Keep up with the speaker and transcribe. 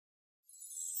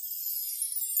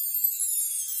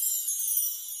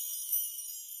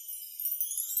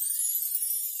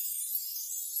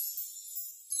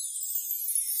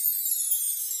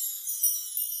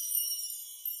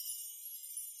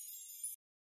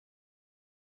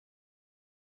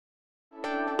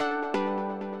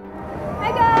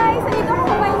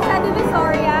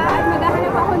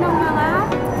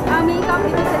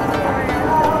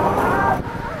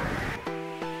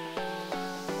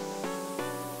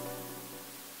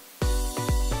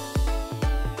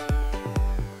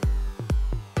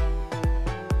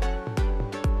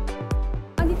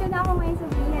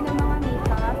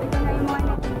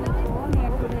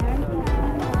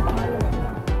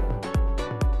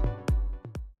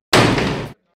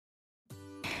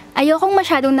Ayokong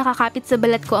masyadong nakakapit sa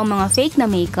balat ko ang mga fake na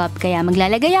makeup kaya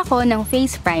maglalagay ako ng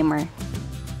face primer.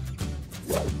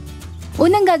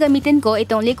 Unang gagamitin ko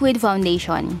itong liquid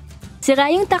foundation. Sira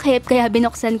yung takip kaya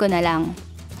binuksan ko na lang.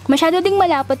 Masyado ding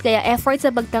malapot kaya effort sa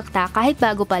pagtaktak kahit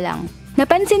bago pa lang.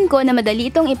 Napansin ko na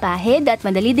madali itong ipahid at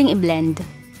madali ding i-blend.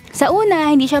 Sa una,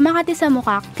 hindi siya makati sa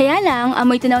mukha, kaya lang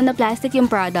amoy tunaw na plastic yung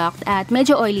product at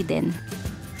medyo oily din.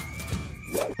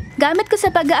 Gamit ko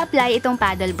sa pag-a-apply itong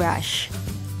paddle brush.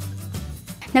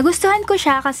 Nagustuhan ko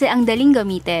siya kasi ang daling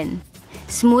gamitin.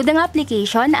 Smooth ang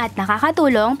application at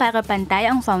nakakatulong para pantay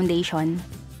ang foundation.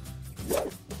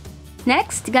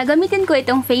 Next, gagamitin ko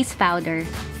itong face powder.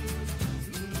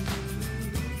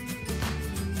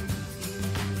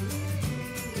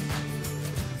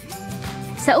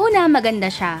 Sa una,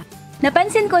 maganda siya.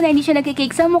 Napansin ko na hindi siya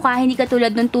nagkikik sa mukha, hindi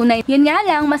katulad ng tunay. Yun nga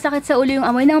lang, masakit sa ulo yung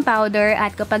amoy ng powder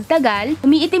at kapag tagal,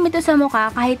 umiitim ito sa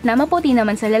mukha kahit na maputi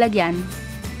naman sa lalagyan.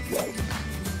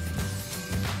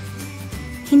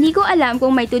 Hindi ko alam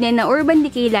kung may tunay na Urban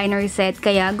Decay liner set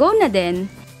kaya go na din.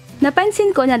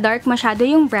 Napansin ko na dark masyado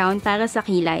yung brown para sa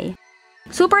kilay.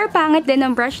 Super pangit din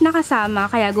ang brush na kasama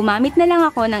kaya gumamit na lang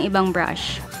ako ng ibang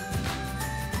brush.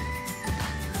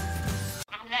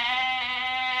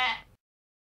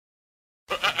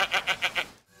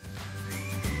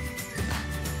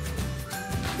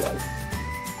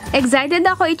 Excited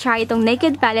ako i-try itong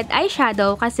Naked Palette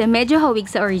Eyeshadow kasi medyo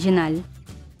hawig sa original.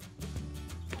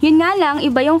 Yun nga lang,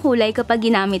 iba yung kulay kapag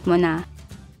ginamit mo na.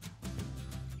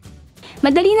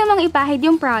 Madali namang ipahid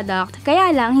yung product,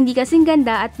 kaya lang hindi kasing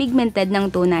ganda at pigmented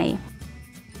ng tunay.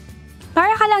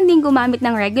 Para ka lang din gumamit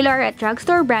ng regular at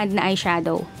drugstore brand na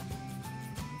eyeshadow.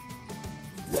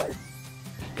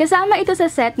 Kasama ito sa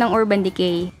set ng Urban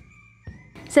Decay.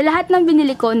 Sa lahat ng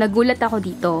binili ko, nagulat ako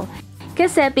dito.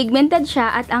 Kasi pigmented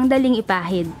siya at ang daling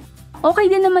ipahid. Okay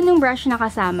din naman yung brush na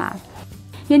kasama.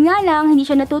 Yun nga lang, hindi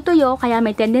siya natutuyo kaya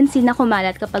may tendency na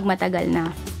kumalat kapag matagal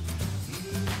na.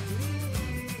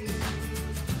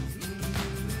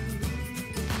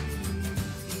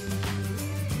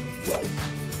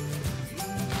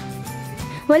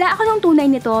 Wala ako ng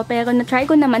tunay nito pero na-try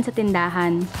ko naman sa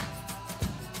tindahan.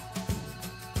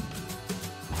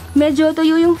 Medyo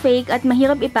tuyo yung fake at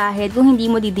mahirap ipahid kung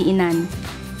hindi mo didiinan.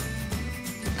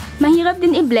 Mahirap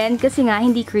din i-blend kasi nga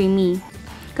hindi creamy.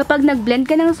 Kapag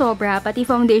nag-blend ka ng sobra, pati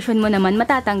foundation mo naman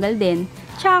matatanggal din.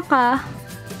 Tsaka,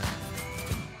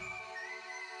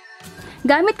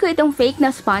 gamit ko itong fake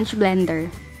na sponge blender.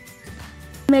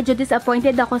 Medyo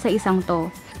disappointed ako sa isang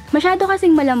to. Masyado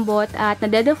kasing malambot at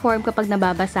nade-deform kapag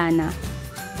nababasa na.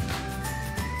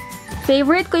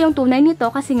 Favorite ko yung tunay nito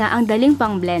kasi nga ang daling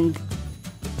pang blend.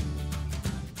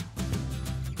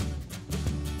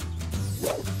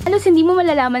 Halos hindi mo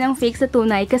malalaman ang fake sa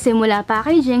tunay kasi mula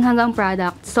packaging hanggang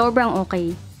product, sobrang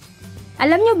okay.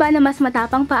 Alam nyo ba na mas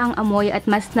matapang pa ang amoy at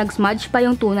mas nag-smudge pa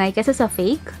yung tunay kaysa sa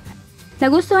fake?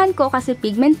 Nagustuhan ko kasi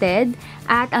pigmented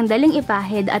at ang daling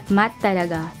ipahid at matte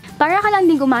talaga. Para ka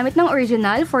lang din gumamit ng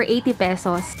original for 80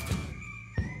 pesos.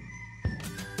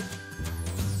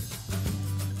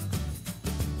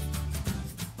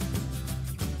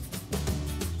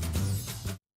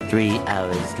 Three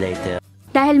hours later.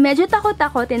 Dahil medyo takot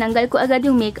ako, tinanggal ko agad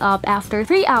yung makeup after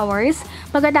 3 hours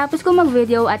pagkatapos ko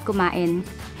mag-video at kumain.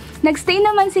 Nagstay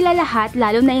naman sila lahat,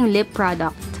 lalo na yung lip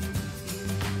product.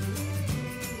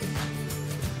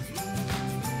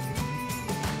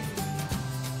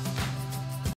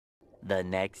 The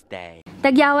next day.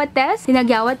 Tagyawat test?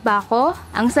 Tinagyawat ba ako?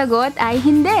 Ang sagot ay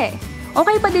hindi.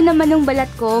 Okay pa din naman yung balat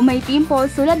ko, may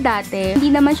pimples tulad dati, hindi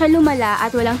naman siya lumala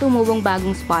at walang tumubong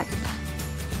bagong spot.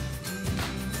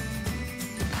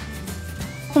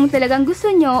 Kung talagang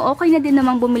gusto nyo, okay na din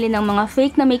namang bumili ng mga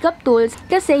fake na makeup tools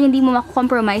kasi hindi mo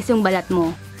makakompromise yung balat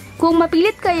mo. Kung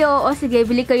mapilit kayo, o sige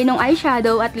bili kayo ng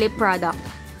eyeshadow at lip product.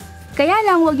 Kaya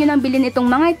lang huwag nyo nang bilhin itong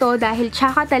mga ito dahil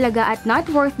tsaka talaga at not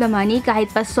worth the money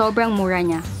kahit pa sobrang mura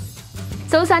niya.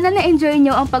 So sana na-enjoy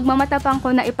nyo ang pagmamatapang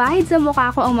ko na ipahid sa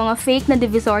mukha ko ang mga fake na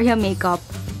Divisoria makeup.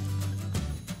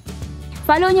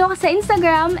 Follow nyo ako sa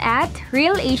Instagram at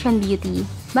RealAsianBeauty.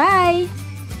 Bye!